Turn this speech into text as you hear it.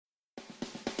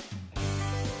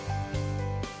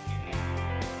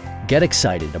Get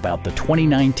excited about the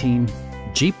 2019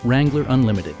 Jeep Wrangler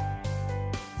Unlimited.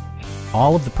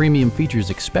 All of the premium features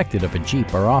expected of a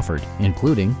Jeep are offered,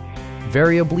 including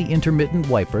variably intermittent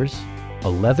wipers, a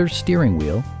leather steering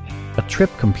wheel, a trip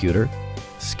computer,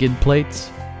 skid plates,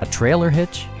 a trailer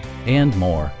hitch, and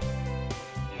more.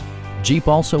 Jeep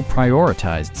also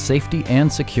prioritized safety and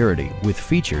security with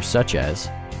features such as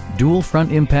dual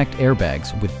front impact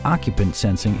airbags with occupant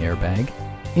sensing airbag,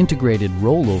 integrated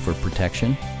rollover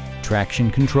protection,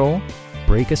 traction control,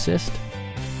 brake assist,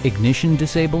 ignition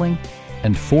disabling,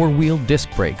 and four-wheel disc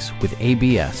brakes with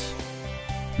ABS.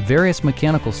 Various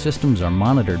mechanical systems are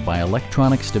monitored by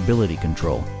electronic stability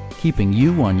control, keeping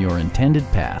you on your intended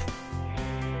path.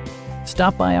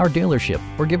 Stop by our dealership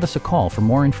or give us a call for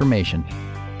more information.